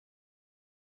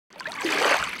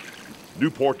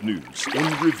Newport News in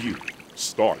Review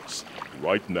starts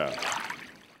right now.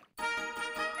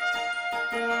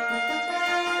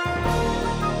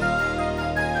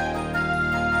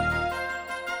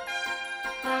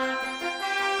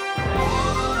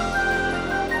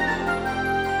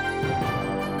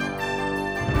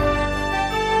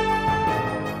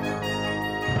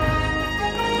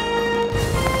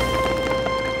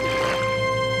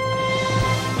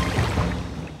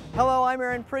 Hello, I'm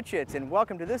Aaron Pritchett, and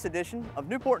welcome to this edition of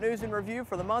Newport News in Review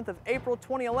for the month of April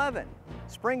 2011.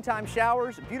 Springtime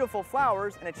showers, beautiful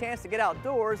flowers, and a chance to get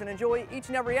outdoors and enjoy each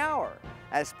and every hour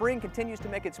as spring continues to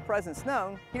make its presence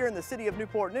known here in the city of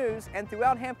Newport News and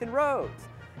throughout Hampton Roads,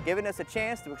 giving us a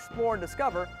chance to explore and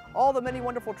discover all the many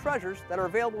wonderful treasures that are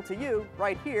available to you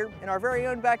right here in our very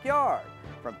own backyard,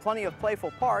 from plenty of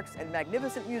playful parks and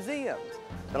magnificent museums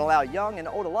that allow young and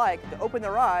old alike to open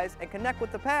their eyes and connect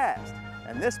with the past.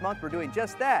 And this month we're doing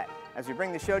just that as we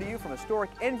bring the show to you from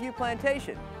historic Endview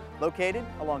Plantation, located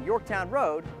along Yorktown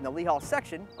Road in the Lee Hall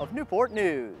section of Newport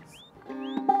News.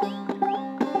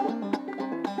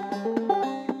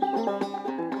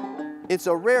 It's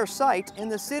a rare sight in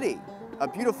the city, a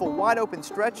beautiful wide open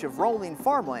stretch of rolling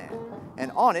farmland,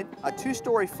 and on it a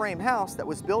two-story frame house that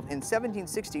was built in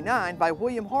 1769 by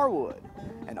William Harwood.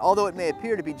 And although it may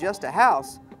appear to be just a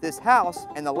house, this house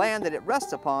and the land that it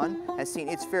rests upon has seen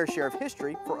its fair share of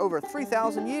history for over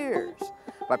 3,000 years,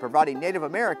 by providing Native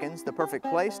Americans the perfect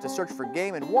place to search for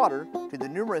game and water to the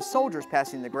numerous soldiers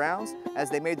passing the grounds as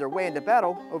they made their way into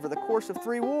battle over the course of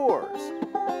 3 wars.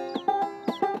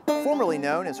 Formerly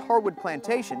known as Harwood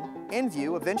Plantation,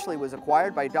 Endview eventually was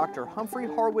acquired by Dr. Humphrey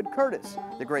Harwood Curtis,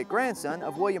 the great-grandson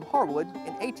of William Harwood,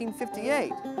 in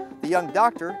 1858. The young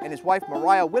doctor and his wife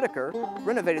Maria Whitaker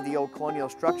renovated the old colonial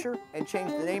structure and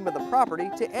changed the name of the property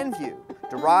to Endview,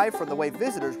 derived from the way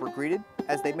visitors were greeted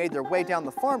as they made their way down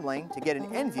the farm lane to get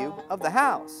an end view of the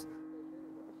house.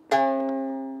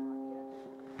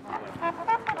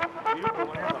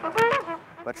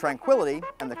 But tranquility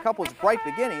and the couple's bright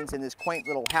beginnings in this quaint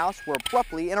little house were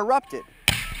abruptly interrupted,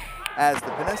 as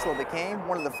the peninsula became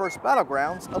one of the first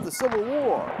battlegrounds of the Civil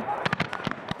War.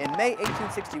 In May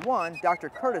 1861, Dr.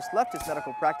 Curtis left his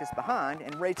medical practice behind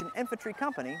and raised an infantry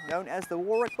company known as the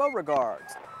Warwick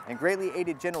Beauregards, and greatly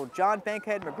aided General John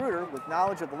Bankhead Magruder with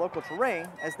knowledge of the local terrain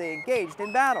as they engaged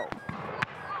in battle.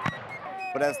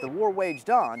 But as the war waged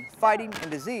on, fighting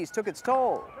and disease took its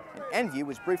toll, and Endview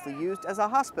was briefly used as a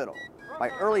hospital. By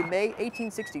early May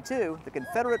 1862, the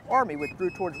Confederate Army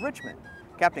withdrew towards Richmond.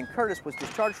 Captain Curtis was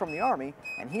discharged from the Army,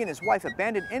 and he and his wife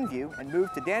abandoned Endview and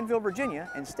moved to Danville, Virginia,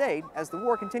 and stayed as the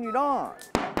war continued on.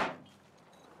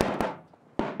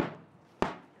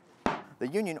 The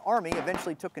Union Army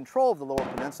eventually took control of the Lower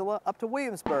Peninsula up to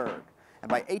Williamsburg, and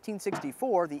by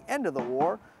 1864, the end of the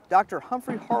war, Dr.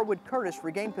 Humphrey Harwood Curtis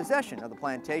regained possession of the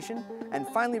plantation and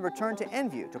finally returned to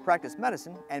Endview to practice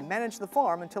medicine and manage the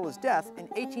farm until his death in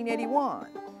 1881.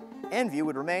 Endview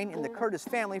would remain in the Curtis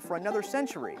family for another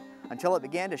century, until it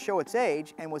began to show its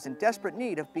age and was in desperate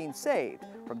need of being saved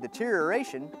from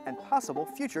deterioration and possible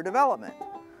future development.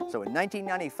 So in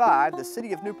 1995, the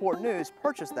city of Newport News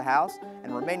purchased the house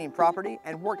and remaining property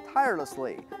and worked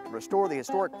tirelessly to restore the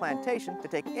historic plantation to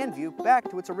take Endview back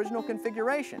to its original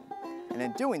configuration. And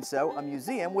in doing so, a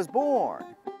museum was born.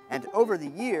 And over the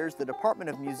years, the Department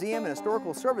of Museum and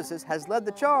Historical Services has led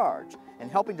the charge in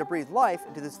helping to breathe life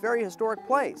into this very historic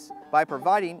place by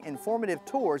providing informative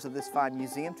tours of this fine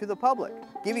museum to the public,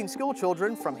 giving school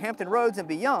children from Hampton Roads and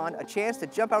beyond a chance to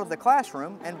jump out of the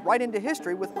classroom and right into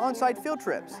history with on-site field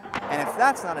trips. And if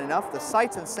that's not enough, the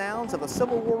sights and sounds of a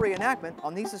Civil War reenactment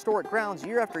on these historic grounds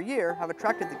year after year have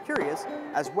attracted the curious,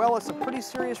 as well as some pretty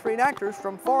serious reenactors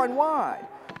from far and wide,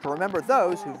 to remember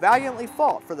those who valiantly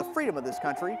fought for the freedom of this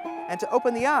country and to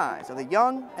open the eyes of the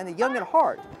young and the young at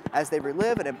heart as they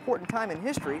relive an important time in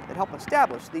history that helped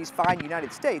establish these fine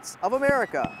United States of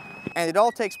America. And it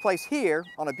all takes place here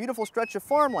on a beautiful stretch of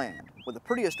farmland with a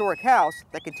pretty historic house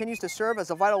that continues to serve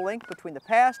as a vital link between the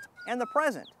past and the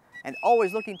present, and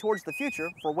always looking towards the future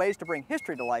for ways to bring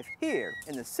history to life here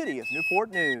in the city of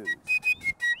Newport News.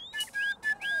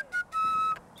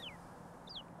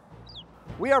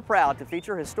 We are proud to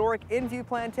feature historic Endview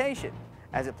Plantation,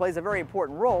 as it plays a very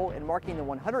important role in marking the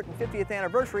 150th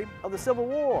anniversary of the Civil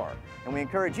War. And we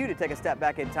encourage you to take a step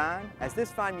back in time as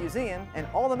this fine museum and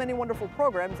all the many wonderful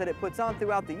programs that it puts on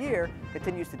throughout the year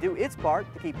continues to do its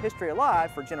part to keep history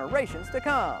alive for generations to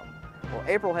come. Well,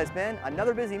 April has been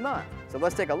another busy month, so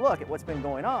let's take a look at what's been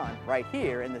going on right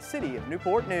here in the city of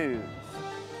Newport News.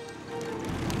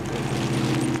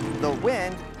 The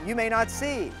wind you may not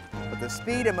see, But the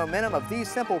speed and momentum of these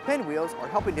simple pinwheels are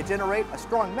helping to generate a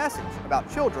strong message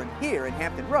about children here in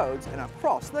Hampton Roads and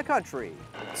across the country.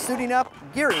 Suiting up,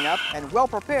 gearing up, and well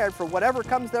prepared for whatever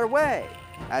comes their way,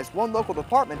 as one local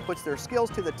department puts their skills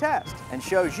to the test and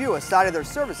shows you a side of their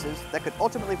services that could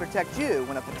ultimately protect you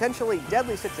when a potentially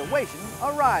deadly situation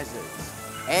arises.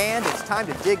 And it's time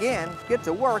to dig in, get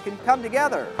to work, and come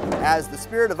together as the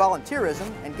spirit of volunteerism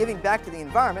and giving back to the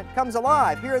environment comes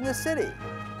alive here in this city,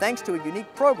 thanks to a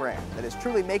unique program that is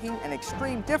truly making an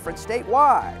extreme difference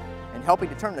statewide and helping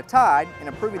to turn the tide in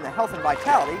improving the health and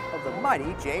vitality of the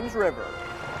mighty James River.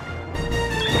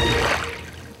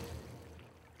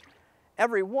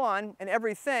 Everyone and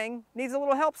everything needs a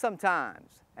little help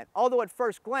sometimes. And although at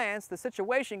first glance the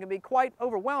situation can be quite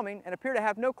overwhelming and appear to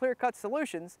have no clear-cut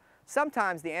solutions,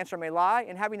 sometimes the answer may lie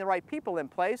in having the right people in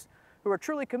place who are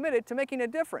truly committed to making a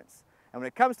difference. And when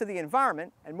it comes to the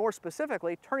environment, and more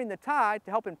specifically turning the tide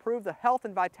to help improve the health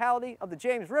and vitality of the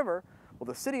James River, well,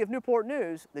 the City of Newport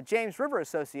News, the James River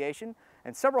Association,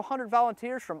 and several hundred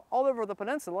volunteers from all over the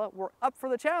peninsula were up for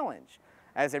the challenge,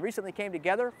 as they recently came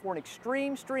together for an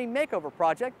extreme stream makeover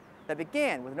project that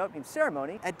began with an opening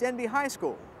ceremony at Endview High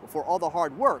School before all the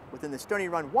hard work within the Stony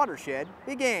Run watershed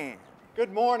began.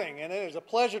 Good morning, and it is a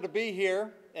pleasure to be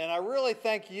here, and I really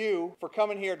thank you for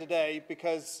coming here today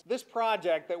because this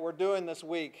project that we're doing this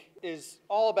week is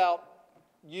all about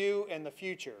you and the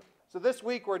future. So this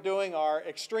week we're doing our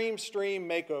Extreme Stream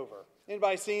Makeover.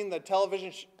 Anybody seen the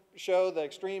television show, The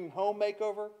Extreme Home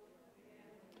Makeover?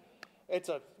 It's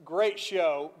a great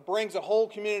show, brings a whole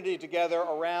community together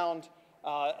around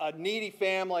a needy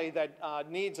family that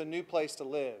needs a new place to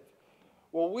live.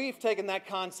 Well, we've taken that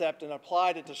concept and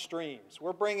applied it to streams.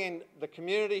 We're bringing the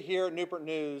community here at Newport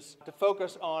News to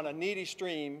focus on a needy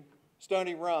stream,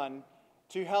 Stony Run,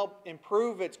 to help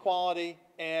improve its quality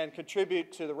and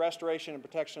contribute to the restoration and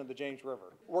protection of the James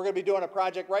River. We're going to be doing a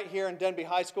project right here in Endview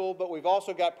High School, but we've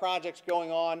also got projects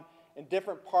going on in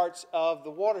different parts of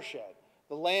the watershed,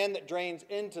 the land that drains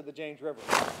into the James River.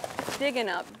 Digging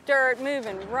up dirt,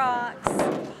 moving rocks,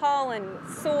 hauling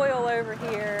soil over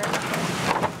here.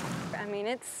 I mean,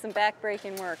 it's some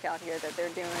back-breaking work out here that they're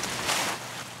doing.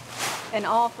 And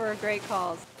all for a great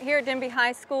cause. Here at Endview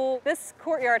High School, this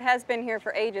courtyard has been here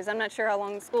for ages. I'm not sure how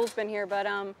long the school's been here, but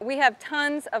we have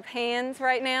tons of hands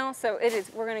right now, so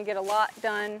we're gonna get a lot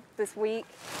done this week.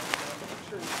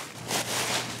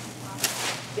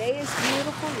 Day is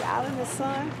beautiful, you're out in the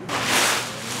sun.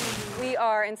 We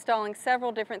are installing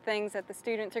several different things that the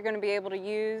students are going to be able to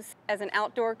use as an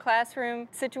outdoor classroom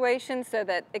situation so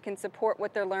that it can support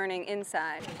what they're learning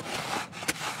inside.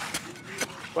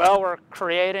 Well, we're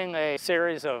creating a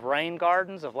series of rain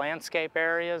gardens, of landscape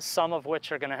areas, some of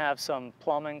which are going to have some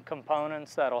plumbing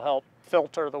components that'll help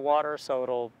filter the water so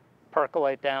it'll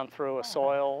percolate down through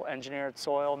a engineered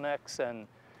soil mix and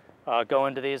go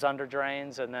into these under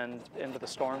drains and then into the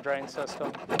storm drain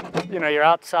system. You know, you're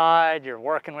outside, you're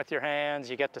working with your hands,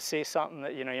 you get to see something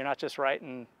that, you know, you're not just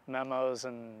writing memos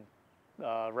and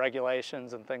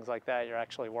regulations and things like that, you're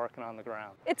actually working on the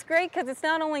ground. It's great because it's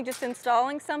not only just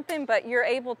installing something, but you're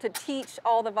able to teach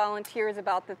all the volunteers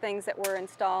about the things that we're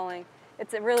installing.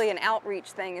 It's really an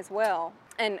outreach thing as well,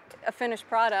 and a finished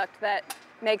product that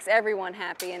makes everyone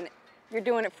happy, and you're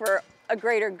doing it for a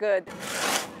greater good.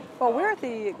 Well, we're at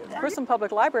the Grissom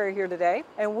Public Library here today,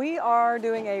 and we are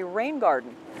doing a rain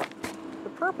garden. The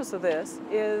purpose of this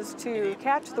is to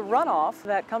catch the runoff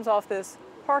that comes off this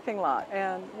parking lot.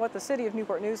 And what the City of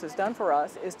Newport News has done for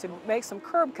us is to make some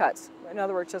curb cuts. In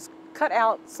other words, just cut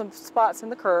out some spots in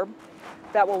the curb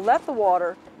that will let the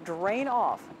water drain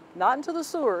off, not into the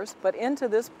sewers, but into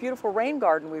this beautiful rain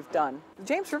garden we've done. The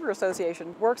James River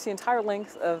Association works the entire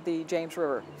length of the James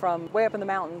River, from way up in the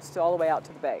mountains to all the way out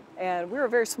to the bay. And we're a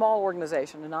very small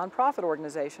organization, a nonprofit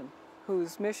organization,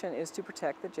 whose mission is to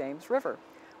protect the James River.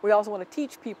 We also want to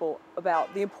teach people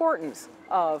about the importance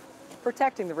of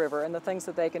protecting the river and the things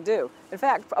that they can do. In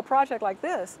fact, a project like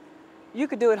this, you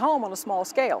could do at home on a small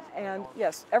scale. And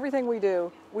yes, everything we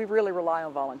do, we really rely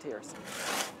on volunteers.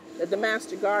 The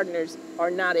Master Gardeners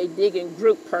are not a digging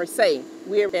group per se.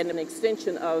 We're an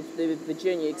extension of the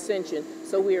Virginia Extension,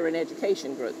 so we're an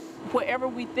education group. Wherever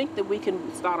we think that we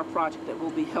can start a project that will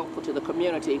be helpful to the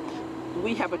community,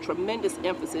 we have a tremendous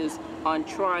emphasis on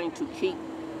trying to keep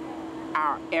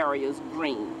our areas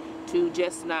green, to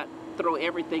just not throw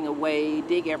everything away,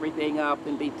 dig everything up,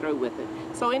 and be through with it.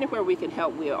 So anywhere we can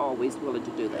help, we are always willing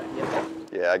to do that.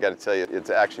 Yeah, I got to tell you, it's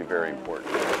actually very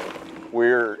important.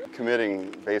 We're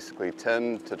committing basically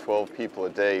 10 to 12 people a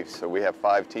day, so we have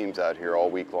 5 teams out here all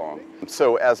week long.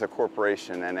 So as a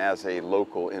corporation and as a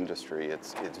local industry,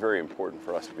 it's very important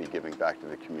for us to be giving back to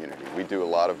the community. We do a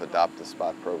lot of Adopt a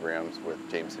Spot programs with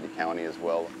James City County as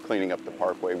well, cleaning up the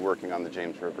parkway, working on the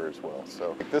James River as well.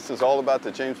 So this is all about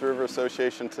the James River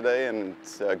Association today, and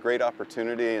it's a great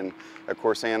opportunity, and of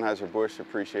course Anheuser-Busch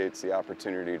appreciates the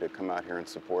opportunity to come out here and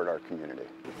support our community.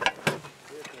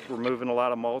 We're moving a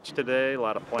lot of mulch today, a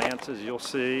lot of plants as you'll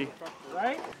see.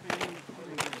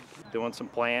 Doing some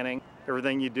planting.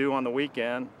 Everything you do on the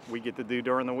weekend, we get to do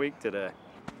during the week today.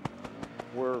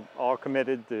 We're all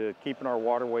committed to keeping our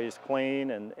waterways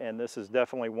clean, and this is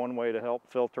definitely one way to help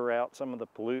filter out some of the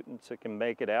pollutants that can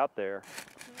make it out there.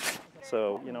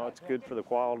 So, you know, it's good for the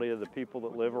quality of the people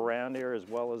that live around here as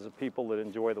well as the people that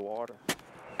enjoy the water.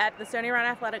 At the Stony Run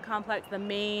Athletic Complex, the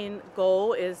main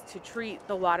goal is to treat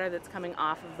the water that's coming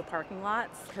off of the parking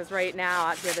lots, because right now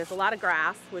out here there's a lot of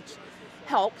grass, which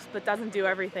helps but doesn't do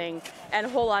everything, and a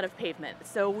whole lot of pavement.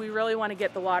 So we really want to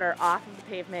get the water off of the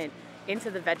pavement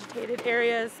into the vegetated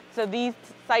areas. So these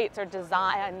sites are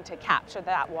designed to capture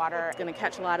that water. It's going to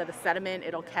catch a lot of the sediment,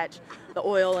 it'll catch the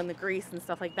oil and the grease and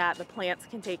stuff like that. The plants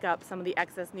can take up some of the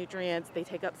excess nutrients, they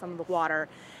take up some of the water.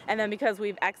 And then because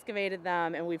we've excavated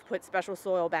them and we've put special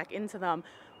soil back into them,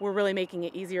 we're really making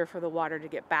it easier for the water to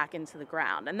get back into the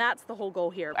ground. And that's the whole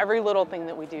goal here. Every little thing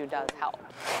that we do does help.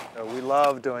 We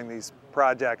love doing these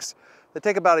projects. They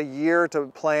take about a year to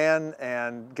plan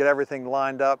and get everything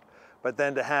lined up, but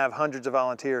then to have hundreds of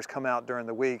volunteers come out during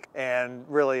the week and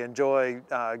really enjoy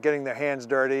getting their hands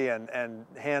dirty and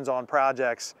hands-on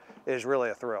projects is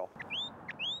really a thrill.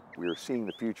 We're seeing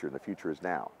the future, and the future is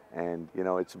now. And you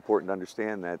know, it's important to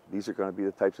understand that these are going to be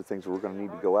the types of things that we're going to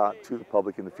need to go out to the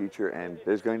public in the future, and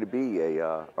there's going to be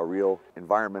a real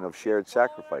environment of shared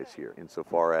sacrifice here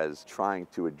insofar as trying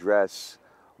to address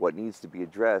what needs to be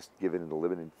addressed given the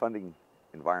limited funding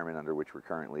environment under which we're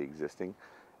currently existing.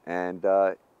 And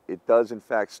it does in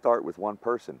fact start with one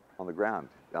person on the ground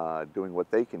doing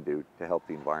what they can do to help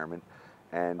the environment,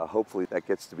 and hopefully that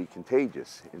gets to be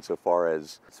contagious insofar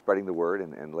as spreading the word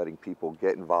and letting people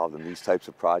get involved in these types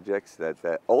of projects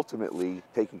that ultimately,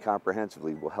 taken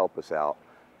comprehensively, will help us out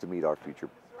to meet our future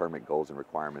permit goals and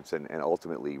requirements and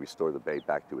ultimately restore the bay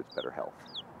back to its better health.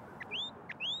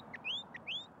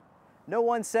 No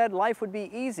one said life would be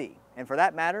easy, and for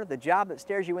that matter, the job that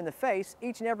stares you in the face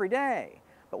each and every day.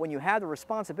 But when you have the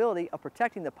responsibility of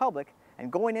protecting the public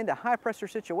and going into high-pressure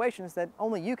situations that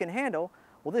only you can handle,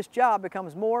 well, this job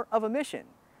becomes more of a mission,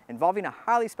 involving a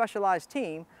highly specialized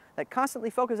team that constantly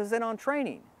focuses in on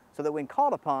training, so that when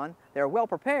called upon, they are well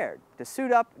prepared to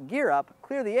suit up, gear up,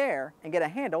 clear the air, and get a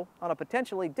handle on a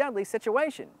potentially deadly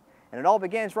situation. And it all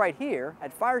begins right here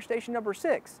at Fire Station number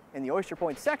 6 in the Oyster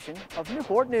Point section of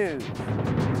Newport News.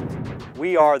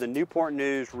 We are the Newport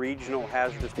News Regional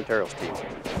Hazardous Materials Team.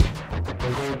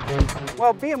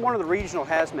 Well, being one of the regional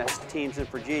HAZMAT teams in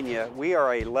Virginia, we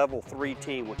are a level 3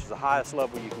 team, which is the highest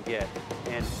level you can get.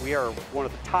 And we are one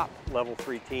of the top level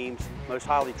 3 teams, most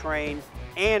highly trained.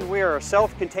 And we are a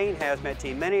self-contained HAZMAT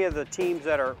team. Many of the teams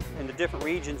that are in the different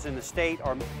regions in the state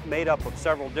are made up of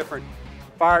several different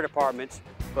fire departments,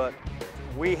 but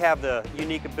we have the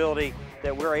unique ability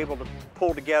that we're able to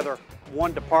pull together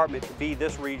one department to be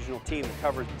this regional team that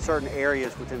covers certain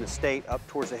areas within the state up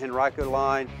towards the Henrico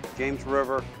line, James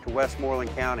River to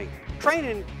Westmoreland County.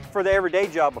 Training for the everyday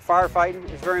job of firefighting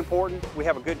is very important. We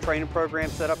have a good training program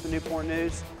set up in Newport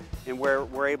News, and where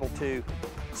we're able to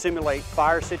simulate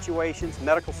fire situations,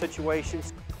 medical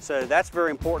situations. So that's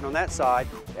very important on that side,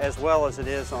 as well as it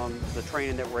is on the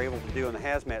training that we're able to do on the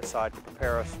HAZMAT side to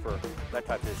prepare us for that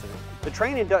type of incident. The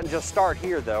training doesn't just start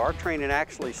here though. Our training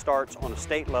actually starts on a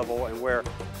state level, and where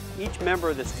each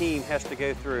member of this team has to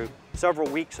go through several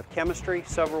weeks of chemistry,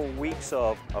 several weeks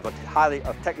of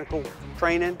technical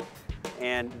training.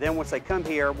 And then once they come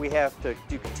here, we have to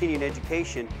do continuing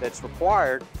education that's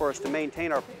required for us to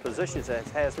maintain our positions as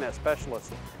HAZMAT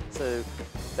specialists. So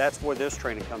that's where this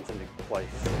training comes into place.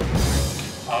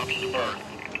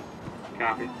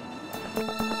 Copy.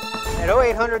 At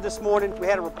 0800 this morning, we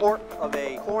had a report of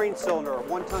a chlorine cylinder, a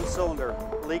 1-ton cylinder,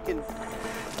 leaking.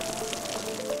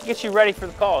 Get you ready for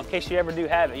the call in case you ever do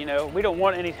have it. You know, we don't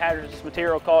want any hazardous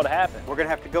material call to happen. We're going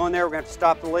to have to go in there, we're going to have to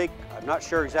stop the leak. I'm not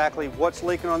sure exactly what's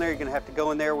leaking on there. You're going to have to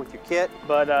go in there with your kit.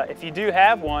 But if you do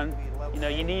have one, you know,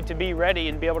 you need to be ready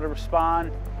and be able to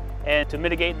respond and to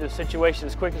mitigate the situation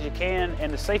as quick as you can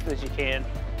and as safely as you can,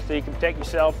 so you can protect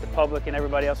yourself, the public, and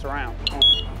everybody else around.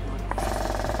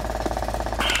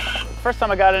 First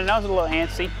time I got in, I was a little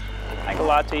antsy. I ain't gonna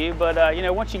lie to you, but you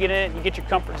know, once you get in it, you get your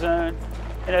comfort zone,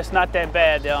 and it's not that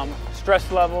bad.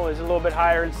 stress level is a little bit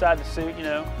higher inside the suit, you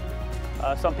know.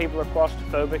 Some people are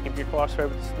claustrophobic. If you're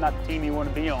claustrophobic, it's not the team you want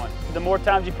to be on. The more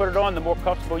times you put it on, the more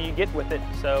comfortable you get with it.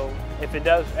 So if it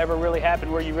does ever really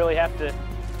happen where you really have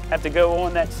to go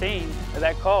on that scene or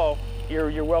that call,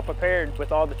 you're well prepared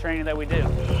with all the training that we do.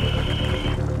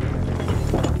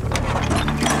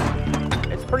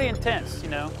 It's pretty intense, you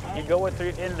know. You go in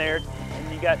there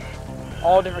and you got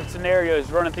all different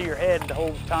scenarios running through your head the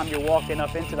whole time you're walking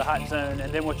up into the hot zone,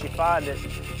 and then once you find it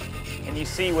and you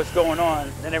see what's going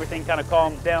on, then everything kind of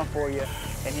calms down for you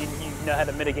and you know how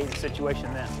to mitigate the situation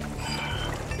then.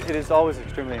 It is always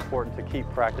extremely important to keep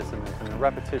practicing this, and the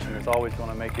repetition is always going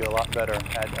to make you a lot better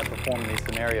at performing these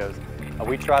scenarios.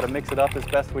 We try to mix it up as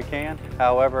best we can.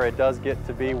 However, it does get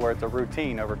to be where it's a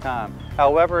routine over time.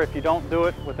 However, if you don't do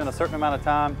it within a certain amount of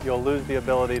time, you'll lose the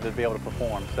ability to be able to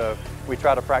perform. So we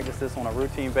try to practice this on a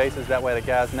routine basis. That way the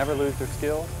guys never lose their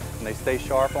skills and they stay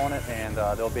sharp on it, and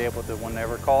they'll be able to,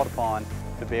 whenever called upon,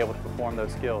 to be able to perform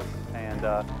those skills. And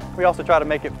we also try to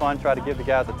make it fun, try to give the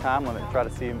guys a time limit, try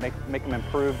to make them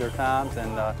improve their times,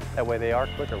 and that way they are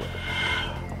quicker with it.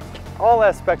 All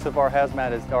aspects of our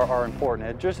HAZMAT are important.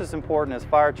 It's just as important as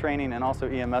fire training and also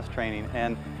EMS training.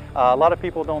 And a lot of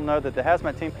people don't know that the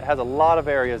HAZMAT team has a lot of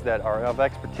areas that are of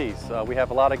expertise. We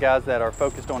have a lot of guys that are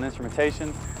focused on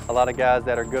instrumentation, a lot of guys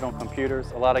that are good on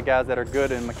computers, a lot of guys that are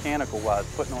good in mechanical-wise,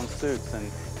 putting on suits and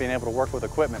being able to work with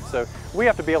equipment. So we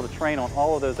have to be able to train on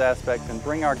all of those aspects and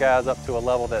bring our guys up to a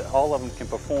level that all of them can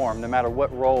perform, no matter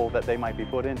what role that they might be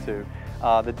put into.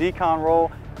 The decon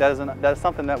role, that is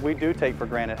something that we do take for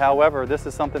granted. However, this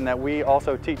is something that we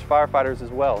also teach firefighters as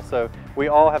well. So we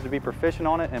all have to be proficient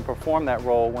on it and perform that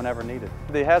role whenever needed.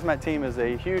 The HAZMAT team is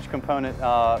a huge component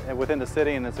within the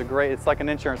city, and it's like an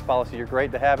insurance policy. You're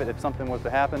great to have it if something was to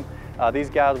happen. These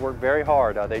guys work very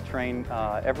hard. They train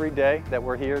every day that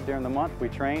we're here during the month. We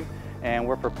train and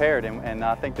we're prepared, and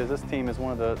I think that this team is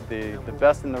one of the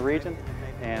best in the region,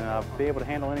 and be able to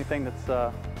handle anything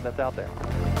that's out there.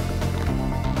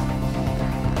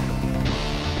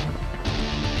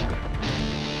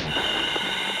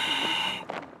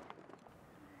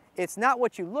 It's not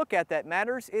what you look at that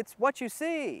matters, it's what you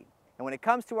see. And when it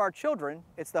comes to our children,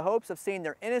 it's the hopes of seeing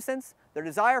their innocence, their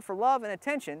desire for love and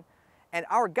attention, and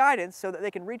our guidance so that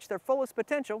they can reach their fullest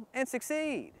potential and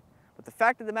succeed. But the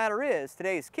fact of the matter is,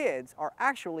 today's kids are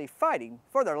actually fighting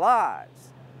for their lives.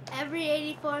 Every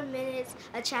 84 minutes,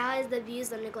 a child is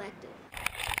abused or neglected.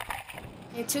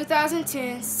 In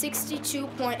 2010,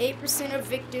 62.8% of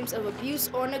victims of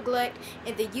abuse or neglect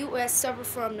in the U.S. suffer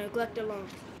from neglect alone.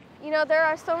 You know, there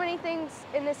are so many things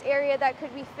in this area that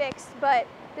could be fixed, but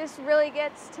this really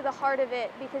gets to the heart of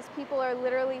it because people are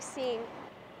literally seeing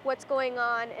what's going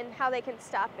on and how they can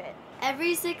stop it.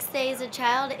 Every 6 days, a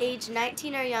child aged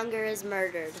 19 or younger is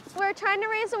murdered. We're trying to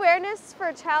raise awareness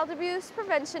for Child Abuse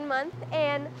Prevention Month,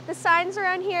 and the signs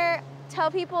around here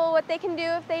tell people what they can do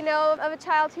if they know of a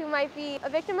child who might be a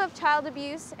victim of child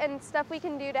abuse and stuff we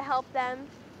can do to help them.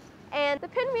 And the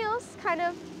pinwheels kind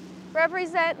of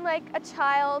represent like a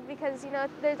child because, you know,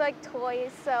 they're like toys,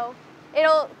 so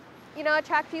it'll, you know,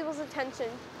 attract people's attention.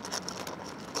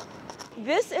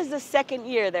 This is the second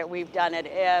year that we've done it.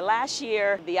 Last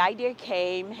year, the idea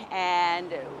came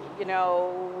and, you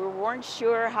know, we weren't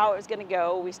sure how it was going to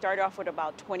go. We started off with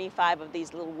about 25 of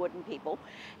these little wooden people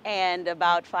and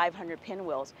about 500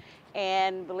 pinwheels.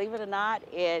 And believe it or not,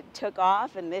 it took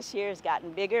off, and this year has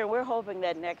gotten bigger. And we're hoping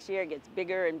that next year it gets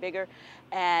bigger and bigger.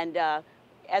 And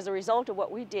as a result of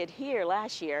what we did here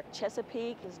last year,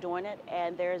 Chesapeake is doing it,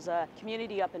 and there's a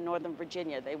community up in Northern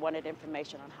Virginia. They wanted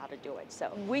information on how to do it.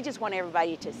 So we just want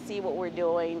everybody to see what we're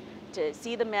doing, to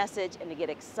see the message, and to get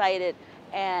excited,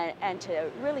 and to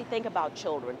really think about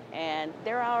children. And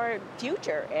they're our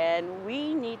future, and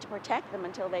we need to protect them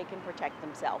until they can protect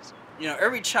themselves. You know,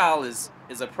 every child is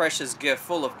a precious gift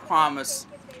full of promise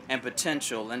and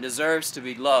potential and deserves to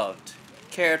be loved,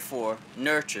 cared for,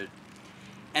 nurtured,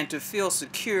 and to feel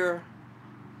secure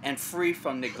and free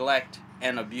from neglect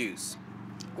and abuse.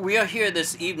 We are here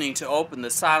this evening to open the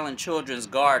Silent Children's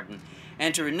Garden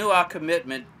and to renew our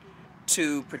commitment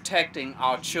to protecting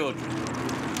our children.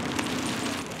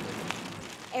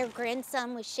 Our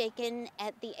grandson was shaken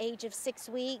at the age of 6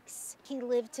 weeks. He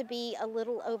lived to be a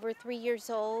little over 3 years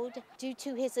old. Due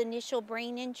to his initial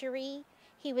brain injury,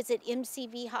 he was at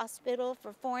MCV Hospital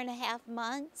for 4.5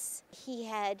 months. He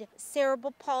had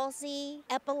cerebral palsy,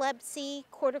 epilepsy,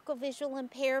 cortical visual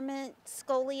impairment,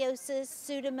 scoliosis,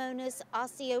 pseudomonas,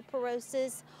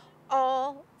 osteoporosis,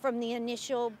 all from the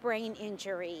initial brain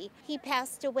injury. He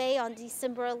passed away on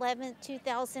December 11,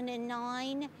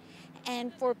 2009.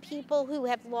 And for people who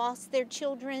have lost their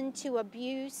children to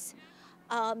abuse,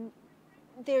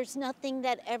 there's nothing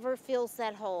that ever fills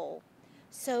that hole.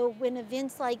 So when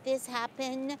events like this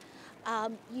happen,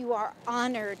 you are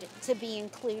honored to be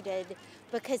included,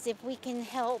 because if we can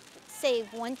help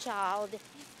save one child,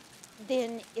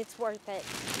 then it's worth it.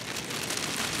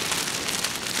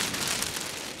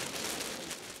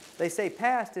 They say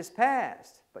past is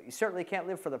past, but you certainly can't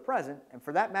live for the present, and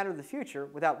for that matter the future,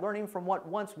 without learning from what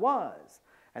once was.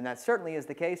 And that certainly is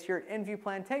the case here at Endview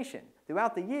Plantation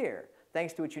throughout the year,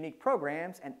 thanks to its unique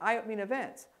programs and eye-opening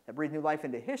events that breathe new life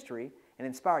into history and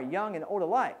inspire young and old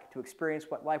alike to experience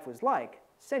what life was like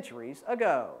centuries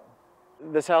ago.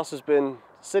 This house has been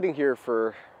sitting here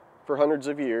for hundreds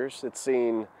of years. It's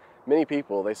seen many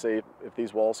people. They say if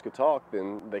these walls could talk,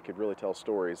 then they could really tell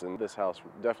stories, and this house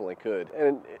definitely could.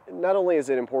 And not only is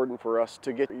it important for us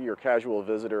to get your casual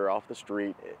visitor off the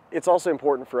street, it's also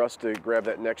important for us to grab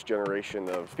that next generation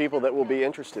of people that will be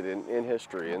interested in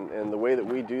history, and the way that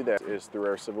we do that is through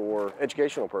our Civil War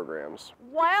educational programs.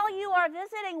 While you are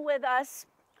visiting with us,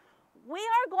 we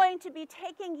are going to be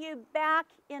taking you back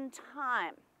in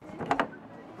time.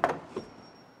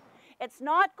 It's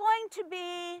not going to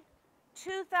be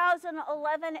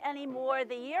 2011 anymore.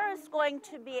 The year is going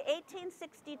to be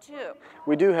 1862.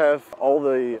 We do have all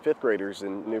the fifth graders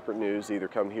in Newport News either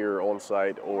come here on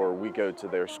site or we go to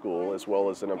their school, as well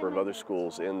as a number of other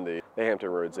schools in the Hampton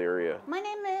Roads area. My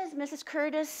name is Mrs.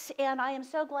 Curtis, and I am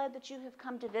so glad that you have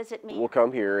come to visit me. We'll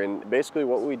come here, and basically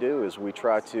what we do is we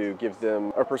try to give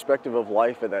them a perspective of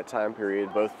life at that time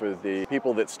period, both for the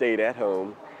people that stayed at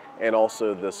home and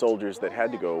also the soldiers that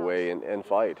had to go away and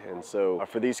fight. And so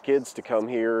for these kids to come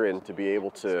here and to be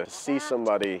able to see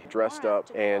somebody dressed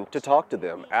up and to talk to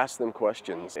them, ask them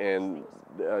questions, and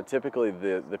typically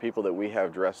the people that we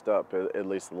have dressed up, at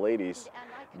least the ladies,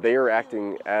 they are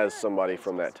acting as somebody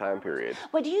from that time period.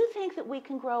 But do you think that we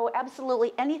can grow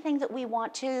absolutely anything that we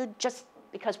want to just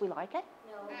because we like it?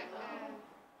 No.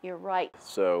 You're right.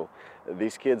 So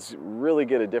these kids really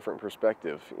get a different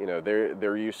perspective. You know,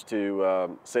 they're used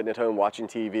to sitting at home watching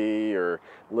TV or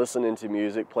listening to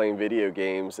music, playing video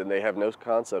games, and they have no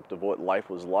concept of what life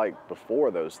was like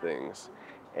before those things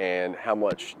and how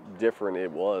much different it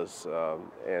was,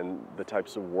 and the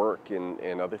types of work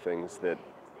and other things that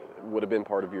would have been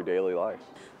part of your daily life.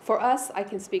 For us, I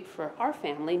can speak for our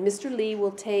family, Mr. Lee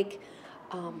will take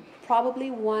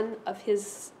probably one of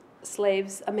his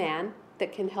slaves, a man,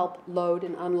 that can help load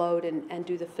and unload and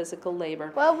do the physical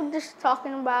labor. Well, we're just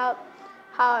talking about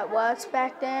how it was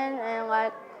back then, and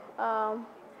like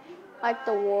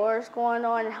the wars going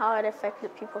on and how it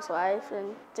affected people's life,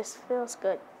 and just feels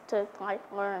good to like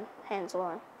learn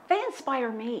hands-on. They inspire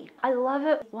me. I love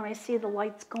it when I see the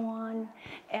lights go on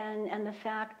and the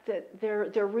fact that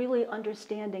they're really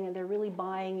understanding and they're really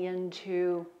buying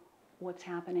into what's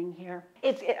happening here.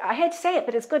 I hate to say it,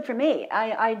 but it's good for me.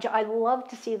 I love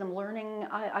to see them learning.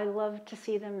 I love to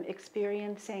see them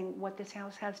experiencing what this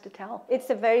house has to tell. It's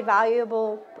a very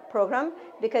valuable program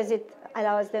because it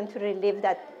allows them to relive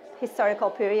that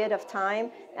historical period of time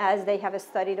as they have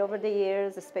studied over the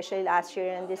years, especially last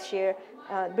year and this year.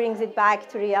 Brings it back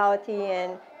to reality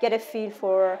and get a feel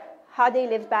for how they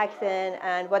lived back then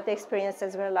and what the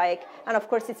experiences were like. And of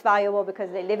course it's valuable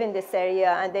because they live in this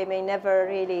area and they may never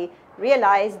really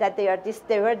realize that they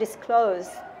were this close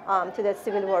to the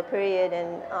Civil War period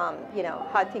and you know,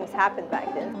 how things happened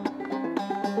back then.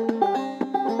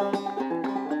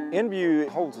 Endview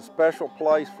holds a special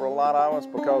place for a lot of us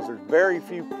because there's very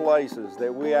few places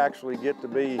that we actually get to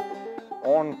be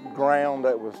on ground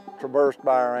that was traversed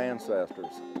by our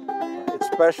ancestors. It's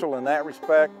special in that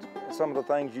respect. Some of the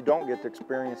things you don't get to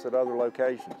experience at other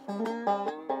locations.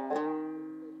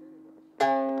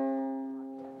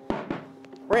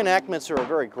 Reenactments are a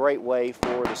very great way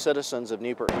for the citizens of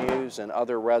Newport News and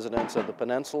other residents of the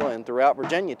peninsula and throughout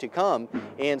Virginia to come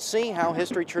and see how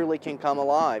history truly can come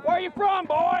alive. Where are you from,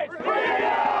 boys?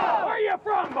 Virginia! Where are you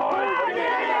from, boys?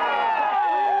 Virginia!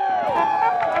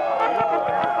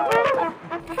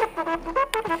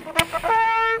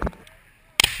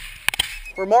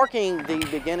 We're marking the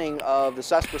beginning of the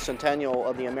sesquicentennial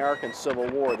of the American Civil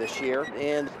War this year,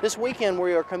 and this weekend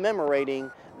we are commemorating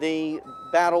the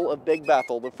Battle of Big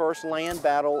Bethel, the first land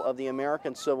battle of the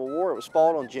American Civil War. It was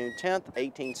fought on June 10th,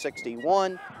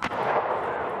 1861.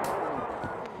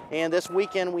 And this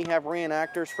weekend we have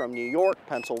reenactors from New York,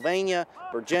 Pennsylvania,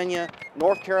 Virginia,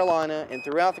 North Carolina, and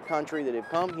throughout the country that have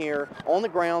come here on the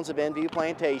grounds of Endview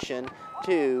Plantation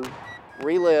to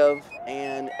relive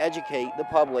and educate the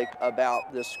public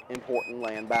about this important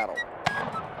land battle.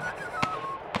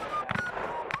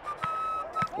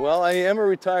 Well, I am a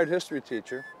retired history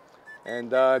teacher,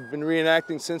 And I've been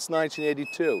reenacting since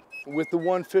 1982. With the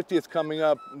 150th coming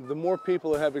up, the more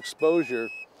people that have exposure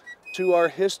to our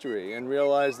history and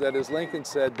realize that, as Lincoln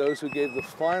said, those who gave the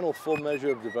final full measure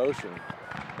of devotion,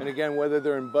 and again, whether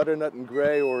they're in butternut and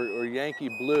gray or Yankee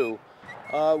blue,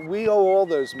 we owe all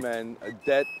those men a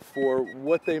debt for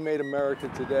what they made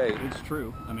America today. It's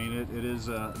true. I mean, it is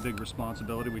a big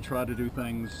responsibility. We try to do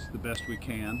things the best we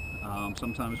can.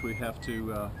 Sometimes we have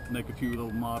to make a few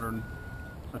little modern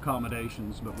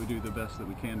accommodations, but we do the best that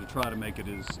we can to try to make it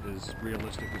as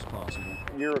realistic as possible.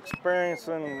 You're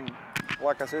experiencing,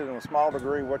 like I said, in a small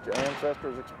degree what your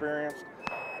ancestors experienced.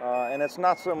 And it's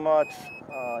not so much,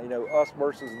 you know, us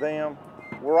versus them.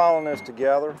 We're all in this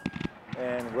together.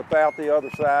 And without the other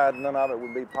side, none of it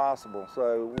would be possible.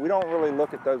 So we don't really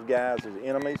look at those guys as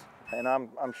enemies. And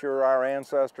I'm sure our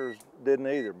ancestors didn't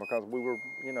either, because we were,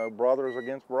 you know, brothers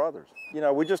against brothers. You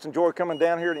know, we just enjoy coming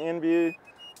down here to Endview.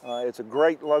 It's a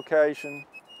great location,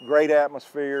 great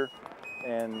atmosphere,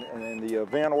 and the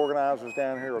event organizers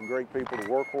down here are great people to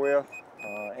work with.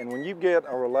 And when you get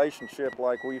a relationship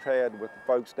like we've had with the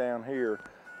folks down here,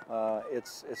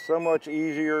 it's so much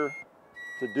easier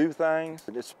to do things.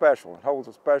 It's special. It holds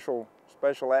a special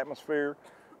atmosphere,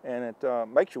 and it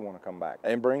makes you want to come back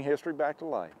and bring history back to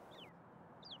life.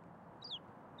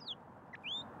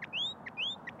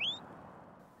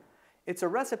 It's a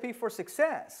recipe for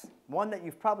success, one that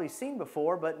you've probably seen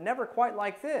before, but never quite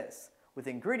like this, with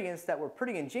ingredients that were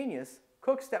pretty ingenious,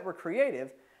 cooks that were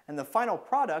creative, and the final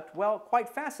product, well, quite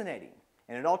fascinating.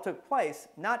 And it all took place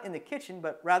not in the kitchen,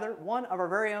 but rather one of our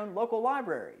very own local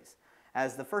libraries,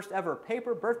 as the first ever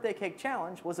paper birthday cake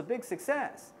challenge was a big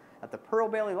success at the Pearl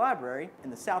Bailey Library in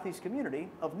the southeast community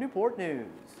of Newport News.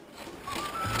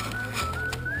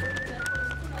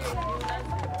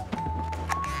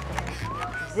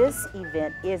 This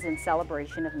event is in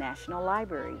celebration of National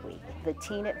Library Week. The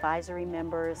teen advisory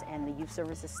members and the youth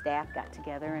services staff got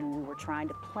together, and we were trying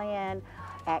to plan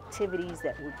activities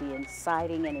that would be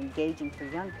exciting and engaging for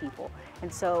young people.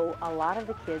 And so a lot of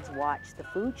the kids watch the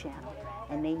Food Channel,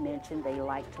 and they mentioned they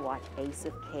like to watch Ace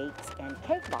of Cakes and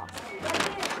Cake Boss.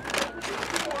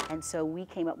 And so we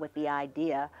came up with the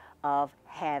idea of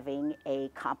having a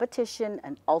competition,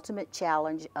 an ultimate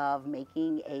challenge of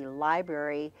making a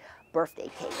library birthday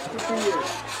cake.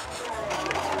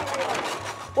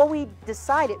 Well, we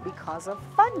decided because of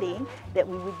funding that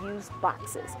we would use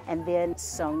boxes. And then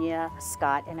Sonia,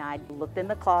 Scott, and I looked in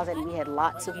the closet, and we had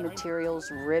lots of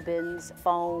materials, ribbons,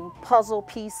 foam, puzzle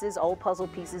pieces, old puzzle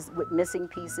pieces with missing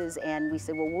pieces. And we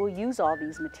said, well, we'll use all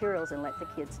these materials and let the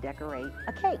kids decorate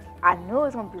a cake. I knew it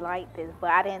was going to be like this, but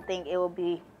I didn't think it would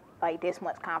be like this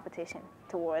much competition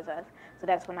towards us. So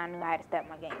that's when I knew I had to step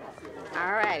my game up.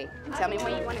 All righty. Tell me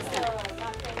where you want to start.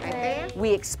 Right there?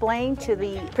 We explained to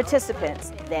the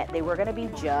participants that they were going to be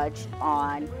judged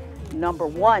on, number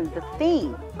one, the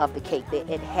theme of the cake.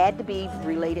 It had to be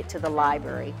related to the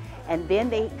library. And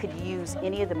then they could use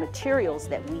any of the materials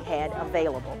that we had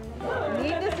available.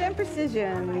 Neatness and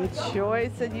precision,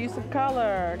 choice and use of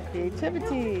color,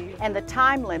 creativity. And the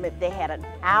time limit, they had an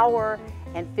hour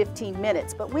and 15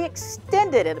 minutes, but we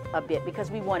extended it a bit because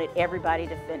we wanted everybody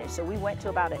to finish. So we went to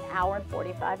about an hour and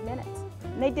 45 minutes.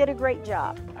 And they did a great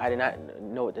job. I did not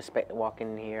know what to expect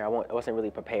walking in here. I wasn't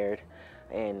really prepared.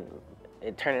 And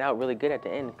it turned out really good at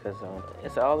the end, because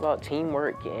it's all about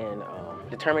teamwork and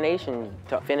determination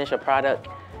to finish a product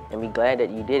and be glad that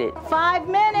you did it. 5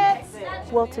 minutes!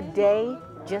 Well, today,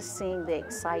 just seeing the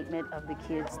excitement of the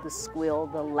kids, the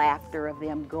squill, the laughter of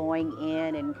them going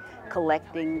in and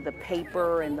collecting the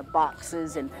paper and the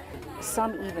boxes, and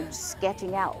some even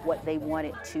sketching out what they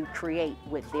wanted to create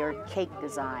with their cake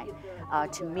design.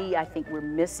 To me, I think we're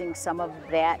missing some of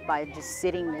that by just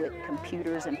sitting with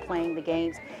computers and playing the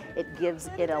games.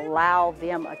 It allows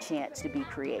them a chance to be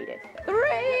creative. 3,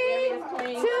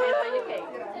 2,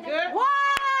 1!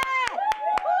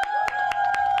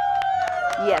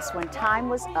 Yes, when time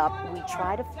was up, we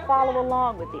tried to follow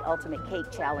along with the Ultimate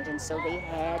Cake Challenge, and so they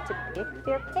had to pick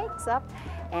their cakes up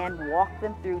and walk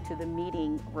them through to the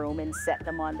meeting room and set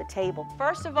them on the table.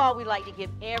 First of all, we'd like to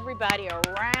give everybody a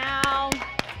round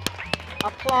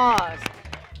applause.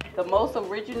 The most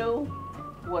original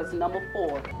was number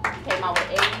 4. Came out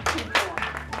with 82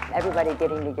 points. Everybody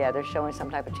getting together, showing some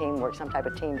type of teamwork, some type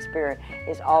of team spirit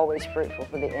is always fruitful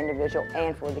for the individual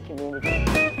and for the community.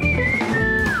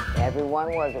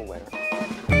 Everyone was a winner.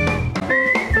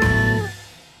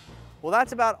 Well,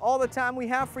 that's about all the time we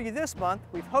have for you this month.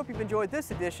 We hope you've enjoyed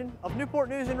this edition of Newport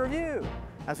News in Review,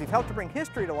 as we've helped to bring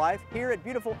history to life here at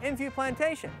beautiful Endview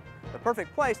Plantation, the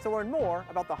perfect place to learn more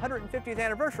about the 150th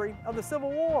anniversary of the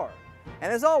Civil War.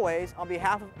 And as always, on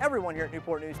behalf of everyone here at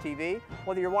Newport News TV,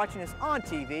 whether you're watching us on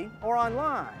TV or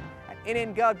online, at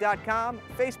nngov.com,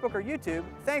 Facebook, or YouTube,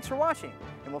 thanks for watching.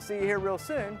 And we'll see you here real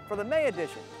soon for the May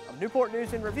edition of Newport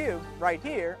News in Review, right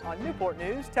here on Newport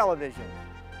News Television.